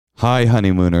Hi,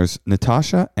 honeymooners.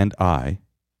 Natasha and I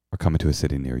are coming to a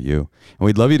city near you, and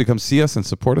we'd love you to come see us and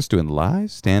support us doing live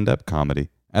stand-up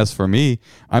comedy. As for me,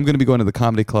 I'm going to be going to the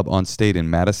Comedy Club on State in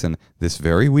Madison this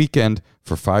very weekend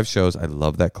for 5 shows. I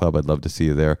love that club. I'd love to see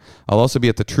you there. I'll also be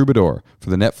at the Troubadour for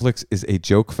the Netflix is a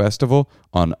Joke Festival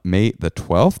on May the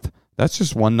 12th. That's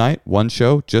just one night, one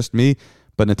show, just me.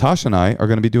 But Natasha and I are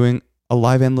going to be doing a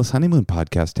live Endless Honeymoon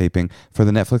podcast taping for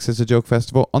the Netflix is a Joke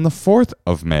Festival on the 4th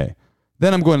of May.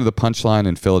 Then I'm going to the Punchline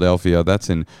in Philadelphia. That's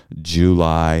in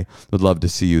July. Would love to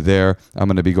see you there. I'm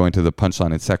going to be going to the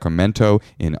Punchline in Sacramento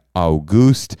in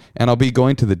August. And I'll be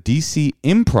going to the DC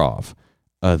Improv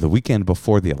the weekend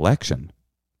before the election,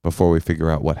 before we figure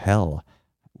out what hell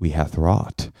we hath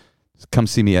wrought. Come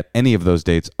see me at any of those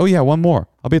dates. Oh, yeah, one more.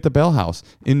 I'll be at the Bell House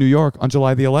in New York on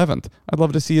July the 11th. I'd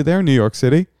love to see you there, New York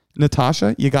City.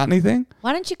 Natasha, you got anything?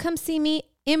 Why don't you come see me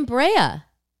in Brea?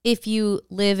 If you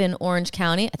live in Orange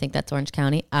County, I think that's Orange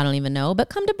County. I don't even know, but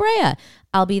come to Brea.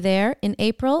 I'll be there in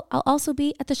April. I'll also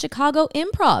be at the Chicago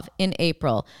Improv in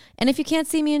April. And if you can't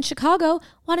see me in Chicago,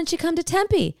 why don't you come to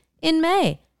Tempe in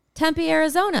May? Tempe,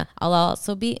 Arizona. I'll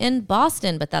also be in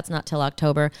Boston, but that's not till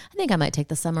October. I think I might take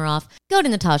the summer off. Go to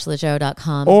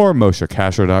NatashaLeggero.com or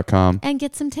MosheKasher.com and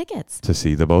get some tickets to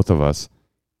see the both of us.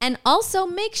 And also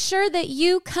make sure that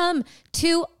you come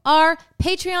to our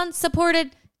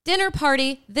Patreon-supported dinner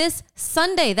party this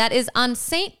Sunday. That is on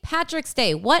St. Patrick's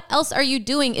Day. What else are you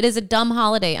doing? It is a dumb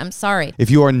holiday. I'm sorry.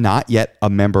 If you are not yet a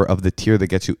member of the tier that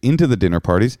gets you into the dinner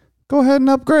parties, go ahead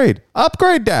and upgrade.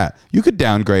 Upgrade that. You could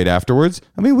downgrade afterwards.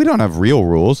 I mean, we don't have real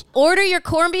rules. Order your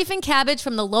corned beef and cabbage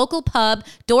from the local pub.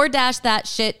 DoorDash that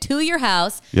shit to your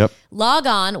house. Yep. Log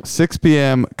on. 6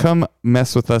 p.m. Come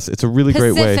mess with us. It's a really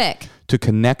great way to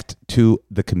connect to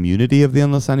the community of the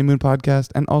Endless Honeymoon podcast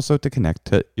and also to connect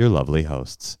to your lovely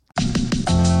hosts.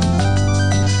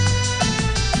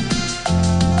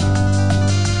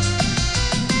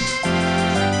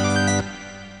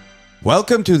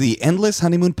 Welcome to the Endless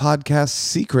Honeymoon podcast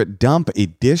Secret Dump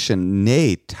Edition.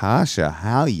 Natasha,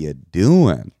 how you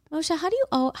doing? Moshe,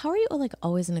 how are you like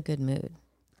always in a good mood?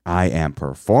 I am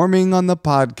performing on the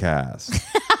podcast.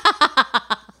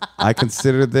 I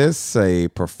consider this a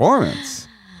performance.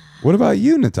 What about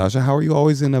you, Natasha? How are you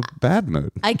always in a bad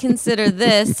mood? I consider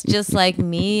this just like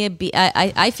me.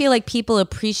 I feel like people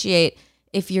appreciate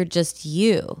if you're just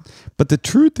you. But the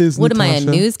truth is, what Natasha, am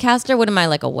I, a newscaster? What am I,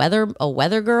 like a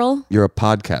weather girl? You're a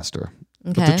podcaster.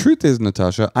 Okay. But the truth is,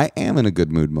 Natasha, I am in a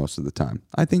good mood most of the time.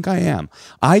 I think I am.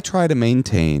 I try to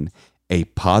maintain a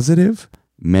positive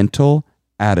mental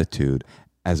attitude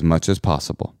as much as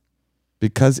possible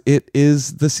because it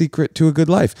is the secret to a good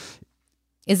life.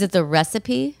 Is it the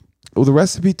recipe? Well, the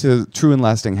recipe to true and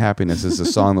lasting happiness is a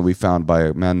song that we found by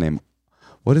a man named,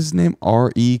 what is his name?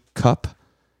 R.E. Cup?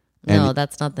 And no,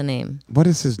 that's not the name. What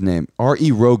is his name? R.E.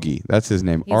 Rogie. That's his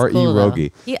name. R.E. Cool,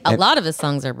 Rogie. A lot of his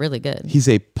songs are really good. He's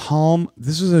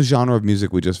this is a genre of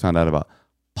music we just found out about.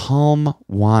 Palm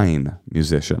wine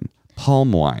musician.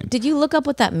 Palm wine. Did you look up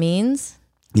what that means?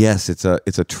 Yes, it's a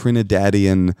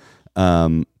Trinidadian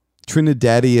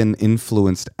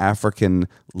influenced African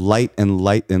light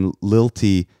and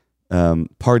lilty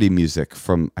party music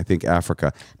from, I think,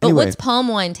 Africa. But anyway, what's palm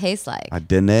wine taste like? I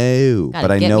don't know, but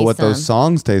I know what those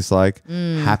songs taste like.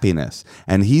 Happiness.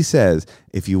 And he says,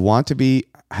 if you want to be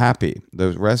happy,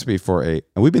 the recipe for and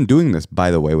we've been doing this,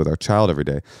 by the way, with our child every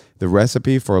day, the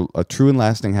recipe for a true and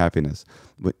lasting happiness.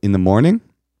 In the morning,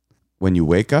 when you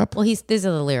wake up. Well, these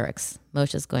are the lyrics.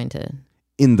 Moshe's going to.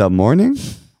 In the morning,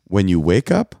 when you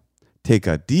wake up, take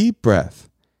a deep breath,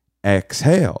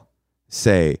 exhale,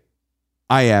 say,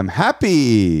 I am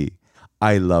happy.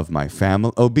 I love my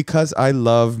family. Oh, because I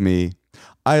love me.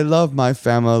 I love my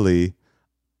family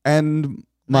and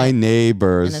my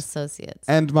neighbors. And associates.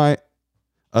 And my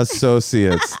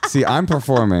associates. See, I'm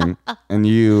performing and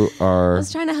you are. I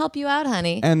was trying to help you out,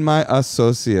 honey. And my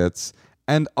associates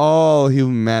and all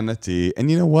humanity.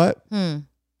 And you know what?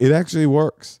 It actually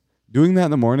works. Doing that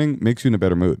in the morning makes you in a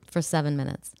better mood. For 7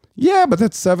 minutes. Yeah, but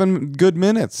that's 7 good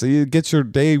minutes. So you get your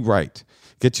day right.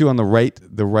 Get you on the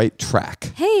right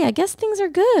track. Hey, I guess things are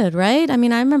good, right? I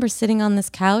mean, I remember sitting on this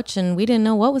couch and we didn't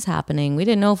know what was happening. We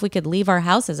didn't know if we could leave our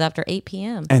houses after 8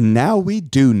 p.m. And now we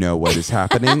do know what is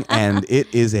happening, and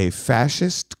it is a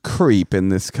fascist creep in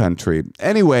this country.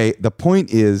 Anyway, the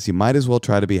point is you might as well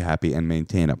try to be happy and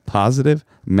maintain a positive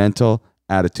mental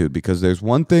attitude, because there's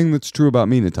one thing that's true about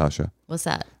me, Natasha. What's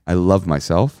that? I love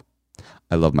myself.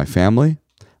 I love my family.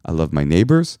 I love my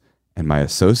neighbors and my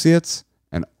associates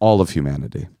and all of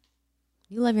humanity.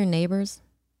 You love your neighbors?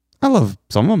 I love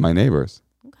some of my neighbors.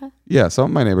 Okay. Yeah, some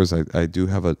of my neighbors I do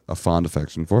have a fond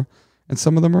affection for. and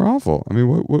some of them are awful. I mean,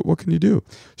 what can you do?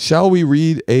 Shall we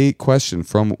read a question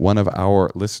from one of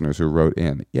our listeners who wrote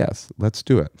in? Yes, let's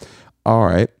do it. All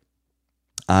right.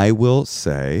 I will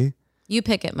say, You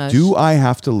pick it, Moshe. do I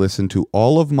have to listen to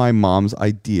all of my mom's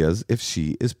ideas if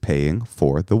she is paying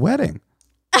for the wedding?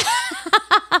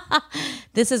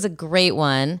 This is a great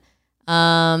one.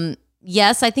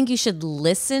 Yes, I think you should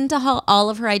listen to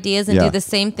all of her ideas and Yeah. do the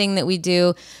same thing that we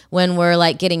do when we're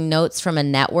like getting notes from a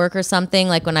network or something.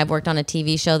 Like when I've worked on a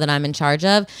TV show that I'm in charge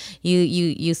of,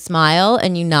 you smile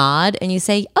and you nod and you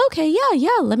say, "Okay, yeah,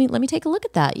 let me take a look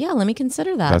at that. Yeah, let me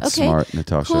consider that. That's okay, smart,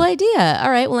 Natasha. cool idea. All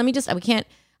right, well, let me just we can't.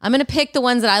 I'm gonna pick the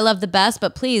ones that I love the best,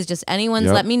 but please, just any ones,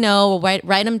 Yep. let me know. We'll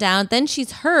write them down. Then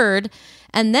she's heard.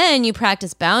 And then you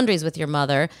practice boundaries with your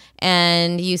mother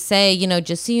and you say,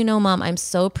 just so you know, Mom, I'm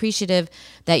so appreciative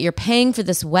that you're paying for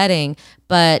this wedding,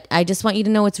 but I just want you to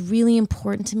know it's really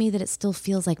important to me that it still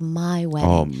feels like my wedding.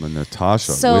 Oh,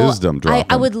 Natasha, So wisdom dropping.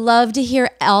 I would love to hear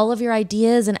all of your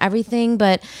ideas and everything,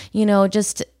 but,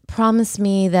 just promise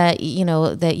me that,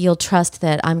 that you'll trust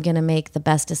that I'm going to make the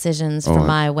best decisions for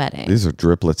my wedding. These are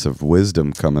driplets of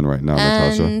wisdom coming right now,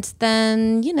 Natasha. And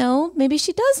then, maybe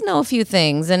she does know a few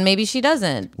things and maybe she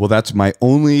doesn't. Well, that's my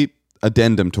only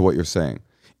addendum to what you're saying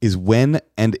is when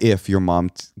and if your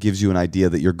mom gives you an idea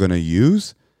that you're going to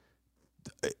use,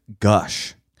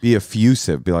 gush. Be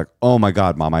effusive. Be like, oh my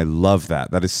God, Mom, I love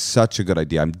that. That is such a good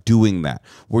idea. I'm doing that.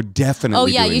 We're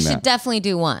definitely doing that. Oh, yeah, you should definitely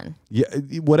do one. Yeah,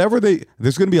 whatever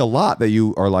there's going to be a lot that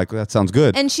you are like, that sounds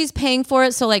good. And she's paying for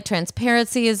it, so like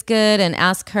transparency is good. And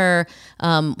ask her,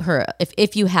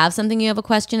 if you have something you have a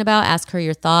question about, ask her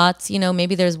your thoughts.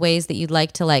 Maybe there's ways that you'd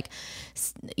like to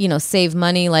save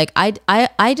money. Like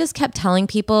I just kept telling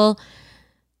people.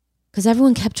 Because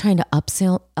everyone kept trying to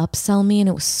upsell me, and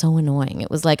it was so annoying. It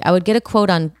was like I would get a quote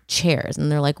on chairs, and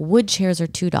they're like, wood chairs are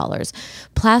 $2,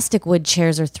 plastic wood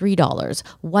chairs are $3,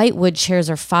 white wood chairs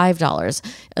are $5.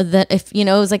 That if it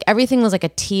was like everything was like a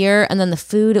tier, and then the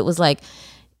food, it was like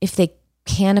if they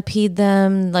canopied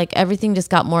them, like everything just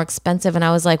got more expensive. And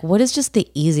I was like, what is just the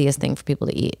easiest thing for people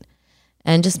to eat?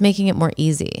 And just making it more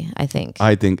easy, I think.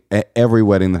 I think every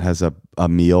wedding that has a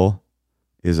meal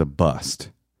is a bust.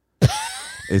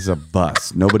 Is a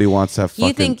bust. Nobody wants to have fucking...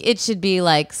 You think it should be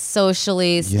like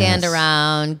socially stand Yes.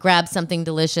 around, grab something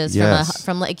delicious Yes.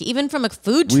 from even from a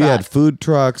food truck. We had food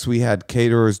trucks. We had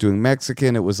caterers doing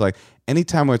Mexican. It was like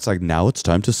anytime where it's like, now it's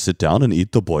time to sit down and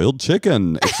eat the boiled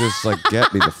chicken. It's just like,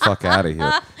 get me the fuck out of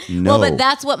here. No. Well, but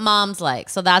that's what moms like.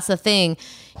 So that's the thing.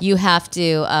 You have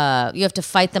to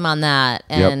fight them on that,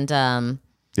 and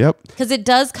Yep. because it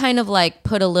does kind of like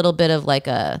put a little bit of like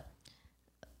a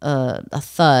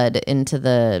thud into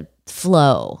the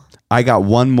flow. I got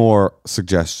one more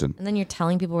suggestion. And then you're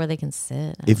telling people where they can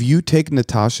sit. If you take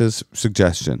Natasha's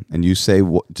suggestion and you say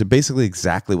to basically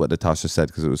exactly what Natasha said,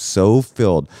 because it was so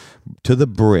filled to the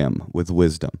brim with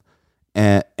wisdom,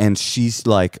 and she's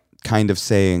like kind of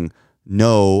saying,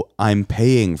 no, I'm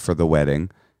paying for the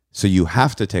wedding, so you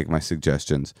have to take my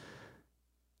suggestions.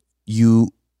 You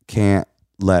can't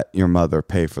let your mother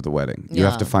pay for the wedding. You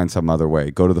have to find some other way.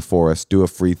 Go to the forest, do a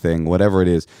free thing, whatever it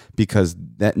is, because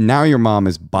that now your mom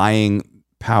is buying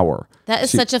power. That is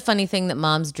such a funny thing that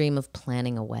moms dream of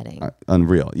planning a wedding.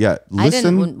 Unreal. Yeah. I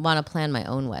didn't want to plan my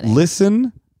own wedding.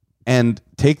 Listen and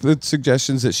take the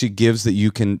suggestions that she gives that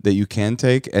you can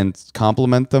take and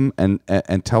compliment them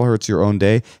and tell her it's your own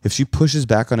day. If she pushes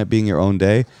back on it being your own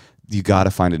day, you got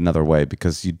to find another way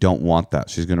because you don't want that.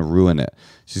 She's going to ruin it.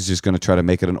 She's just going to try to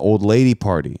make it an old lady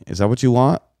party. Is that what you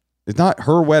want? It's not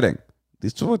her wedding.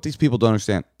 This is what these people don't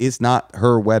understand. It's not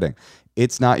her wedding.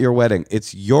 It's not your wedding.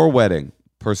 It's your wedding,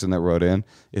 person that wrote in.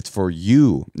 It's for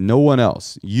you. No one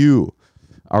else. You.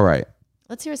 All right.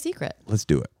 Let's hear a secret. Let's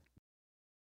do it.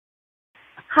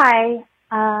 Hi,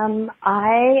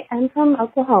 I am from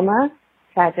Oklahoma,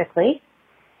 tragically,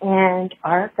 and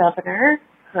our governor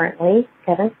currently,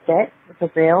 Kevin Stitt, is a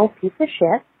real piece of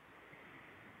shit.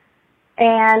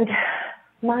 And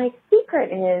my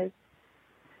secret is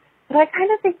that I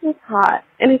kind of think he's hot,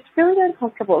 and it's really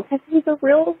uncomfortable because he's a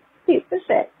real piece of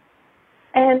shit.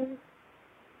 And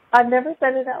I've never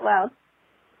said it out loud,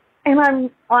 and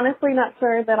I'm honestly not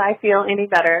sure that I feel any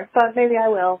better, but maybe I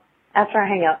will after I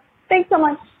hang up. Thanks so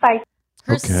much. Bye.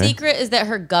 Her Okay. secret is that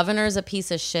her governor's a piece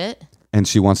of shit. And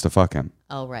she wants to fuck him.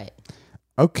 Oh, right.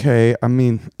 Okay. I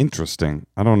mean, interesting.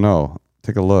 I don't know.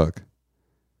 Take a look.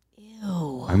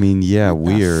 Ew. I mean, yeah, What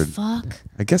the weird. fuck?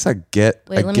 I guess I get.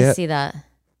 Wait, let me see that.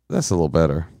 That's a little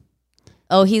better.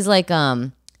 Oh, he's like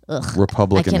ugh. I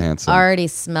Republican can handsome. already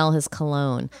smell his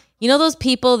cologne. You know those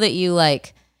people that you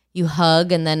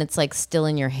hug and then it's like still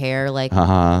in your hair, like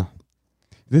Uh-huh.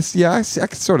 I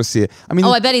can sort of see it. I mean,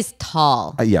 Oh, I bet he's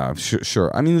tall. yeah,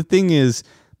 sure. I mean, the thing is,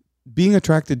 being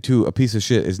attracted to a piece of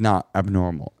shit is not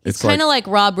abnormal. It's kind of like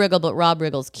Rob Riggle, but Rob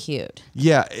Riggle's cute.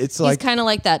 yeah, it's He's like kind of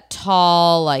like that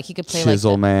tall, like he could play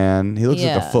chisel like man. He looks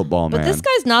like a football man. But this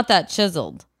guy's not that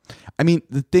chiseled. I mean,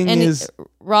 the thing And is,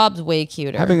 Rob's way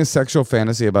cuter. having a sexual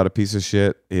fantasy about a piece of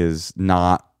shit is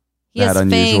not he that has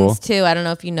unusual. fangs too. I don't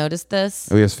know if you noticed this.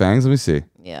 Oh, he has fangs. Let me see.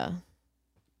 Yeah.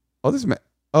 Oh, this man.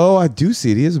 Oh, I do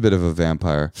see it. He is a bit of a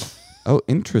vampire. Oh,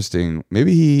 interesting.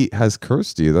 Maybe he has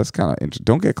cursed you. That's kind of interesting.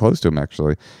 Don't get close to him,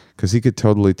 actually, because he could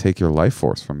totally take your life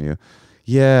force from you.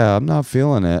 Yeah, I'm not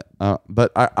feeling it.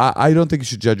 But I don't think you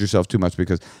should judge yourself too much,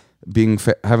 because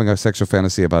having a sexual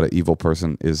fantasy about an evil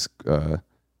person is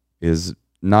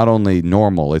not only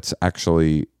normal, it's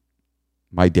actually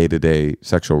my day-to-day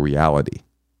sexual reality.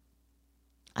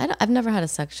 I've never had a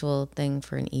sexual thing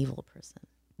for an evil person.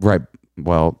 Right.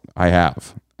 Well, I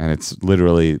have. And it's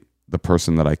literally the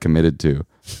person that I committed to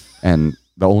and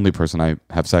the only person I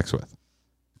have sex with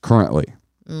currently.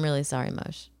 I'm really sorry,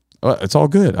 Moshe. It's all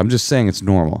good. I'm just saying it's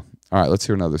normal. All right, let's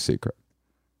hear another secret.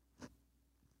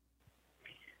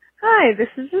 Hi, this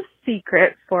is a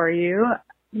secret for you.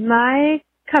 My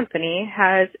company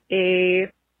has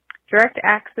a direct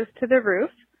access to the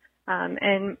roof,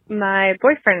 and my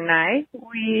boyfriend and I,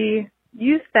 we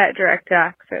used that direct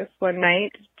access one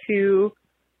night to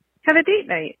have a date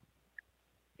night.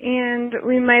 And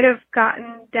we might have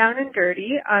gotten down and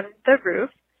dirty on the roof.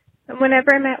 And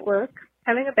whenever I'm at work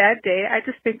having a bad day, I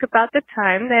just think about the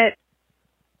time that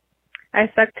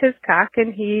I sucked his cock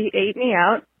and he ate me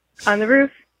out on the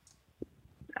roof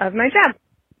of my job.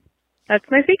 That's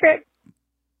my secret.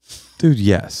 Dude,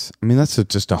 yes. I mean, that's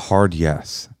just a hard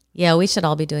yes. Yeah, we should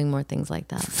all be doing more things like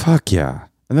that. Fuck yeah.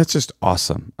 And that's just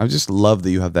awesome. I just love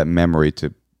that you have that memory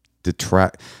to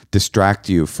distract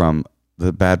you from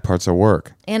the bad parts of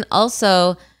work. And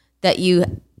also that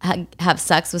you have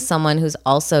sex with someone who's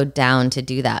also down to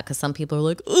do that. Because some people are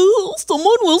like, oh,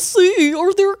 someone will see.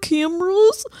 Are there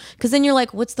cameras? Because then you're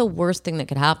like, what's the worst thing that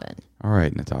could happen? All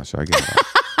right, Natasha, I get it.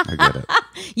 I get it.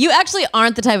 You actually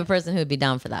aren't the type of person who would be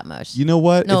down for that, Moshe. You know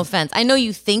what? No offense. I know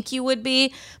you think you would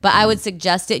be, but I would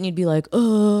suggest it and you'd be like,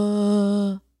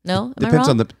 no? Am Depends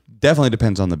I wrong? definitely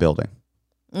depends on the building.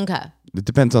 Okay. It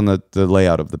depends on the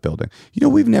layout of the building. You know,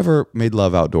 we've never made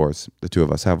love outdoors, the two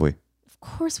of us, have we? Of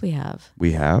course we have.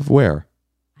 We have? Where?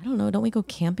 I don't know. Don't we go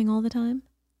camping all the time?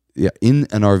 Yeah, in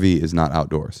an RV is not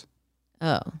outdoors.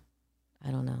 Oh,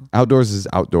 I don't know. Outdoors is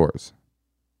outdoors.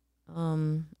 I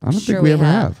don't think we ever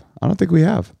have. I don't think we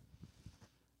have.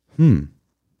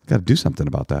 Got to do something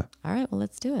about that. All right, well,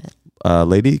 let's do it.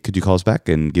 Lady, could you call us back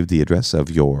and give the address of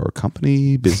your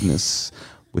company business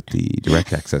with the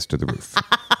direct access to the roof?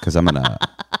 Because I'm going to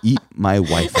eat my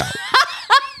wife out.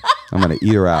 I'm going to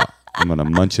eat her out. I'm going to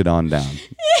munch it on down.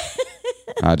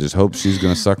 I just hope she's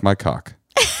going to suck my cock.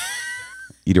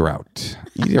 Eat her out.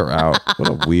 Eat her out. What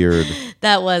a weird.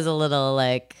 That was a little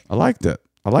like. I liked it.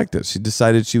 She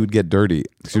decided she would get dirty.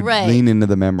 She would Right. lean into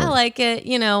the memory. I like it.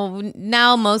 You know,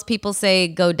 now most people say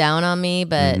go down on me,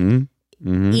 but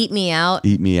eat me out.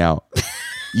 Eat me out.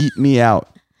 Eat me out.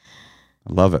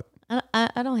 I love it.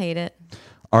 I don't hate it.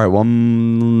 All right.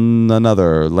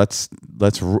 Another. Let's.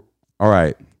 All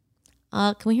right.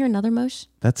 Can we hear another, Moshe?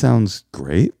 That sounds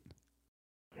great.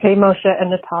 Hey, Moshe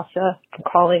and Natasha. I'm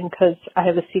calling because I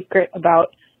have a secret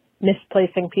about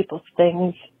misplacing people's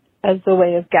things as a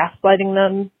way of gaslighting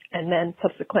them and then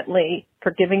subsequently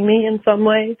forgiving me in some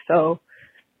way. So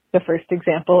the first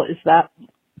example is that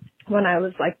when I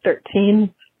was like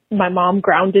 13, my mom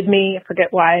grounded me. I forget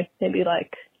why, maybe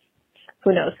like,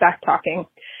 who knows, back talking.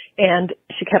 And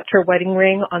she kept her wedding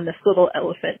ring on this little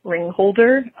elephant ring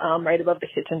holder right above the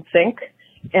kitchen sink.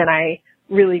 And I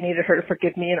really needed her to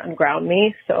forgive me and unground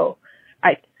me. So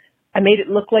I made it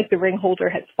look like the ring holder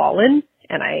had fallen,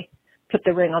 and I put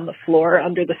the ring on the floor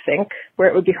under the sink where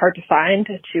it would be hard to find.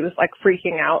 And she was like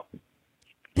freaking out.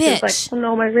 She was like, oh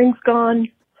no, my ring's gone.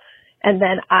 And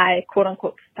then I quote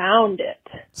unquote found it.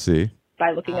 See?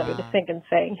 By looking under the sink and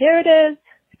saying, here it is.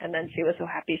 And then she was so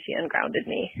happy she ungrounded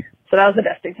me. So that was the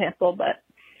best example, but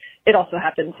it also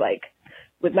happens like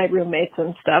with my roommates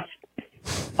and stuff.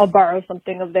 I'll borrow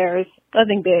something of theirs,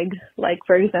 nothing big, like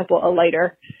for example, a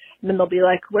lighter. And then they'll be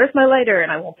like, where's my lighter?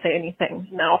 And I won't say anything.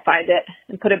 And then I'll find it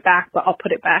and put it back, but I'll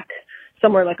put it back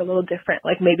somewhere like a little different,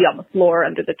 like maybe on the floor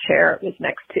under the chair it was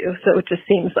next to. So it just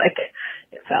seems like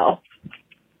it fell.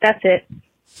 That's it.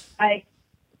 Bye.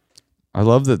 I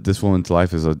love that this woman's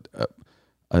life is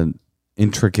an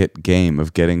intricate game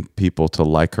of getting people to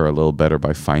like her a little better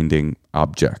by finding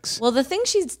objects. Well, the thing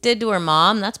she did to her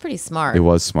mom, that's pretty smart. It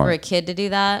was smart. For a kid to do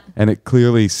that. And it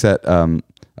clearly set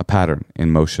a pattern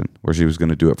in motion where she was going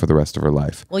to do it for the rest of her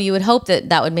life. Well, you would hope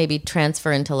that would maybe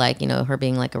transfer into like, her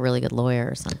being like a really good lawyer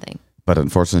or something. But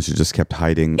unfortunately, she just kept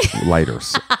hiding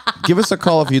lighters. Give us a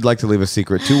call if you'd like to leave a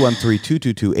secret,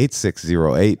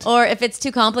 213-222-8608. Or if it's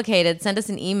too complicated, send us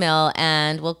an email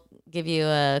and we'll give you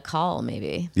a call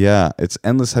maybe. Yeah, it's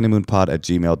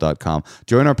endlesshoneymoonpod@gmail.com.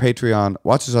 Join our Patreon.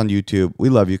 Watch us on YouTube. We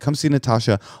love you. Come see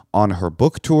Natasha on her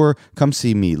book tour. Come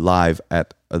see me live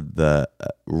at the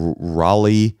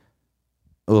Raleigh.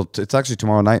 Well, it's actually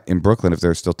tomorrow night in Brooklyn if there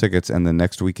are still tickets. And then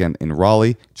next weekend in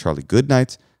Raleigh, Charlie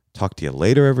Goodnights. Talk to you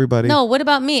later, everybody. No, what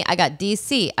about me? I got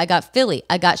DC. I got Philly.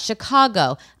 I got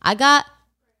Chicago. I got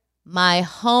my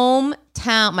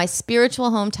hometown, my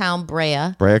spiritual hometown,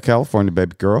 Brea. Brea, California,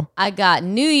 baby girl. I got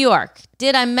New York.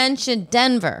 Did I mention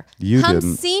Denver? You Come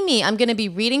didn't. see me. I'm going to be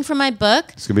reading from my book.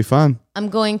 It's going to be fun. I'm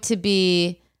going to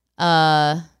be,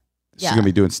 She's going to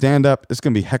be doing stand-up. It's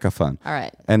going to be hecka fun. All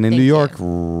right. And in Thank New York, you.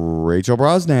 Rachel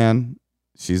Brosnan,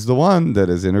 she's the one that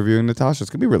is interviewing Natasha.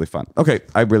 It's going to be really fun. Okay,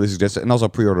 I really suggest it. And also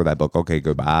pre-order that book. Okay,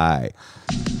 goodbye.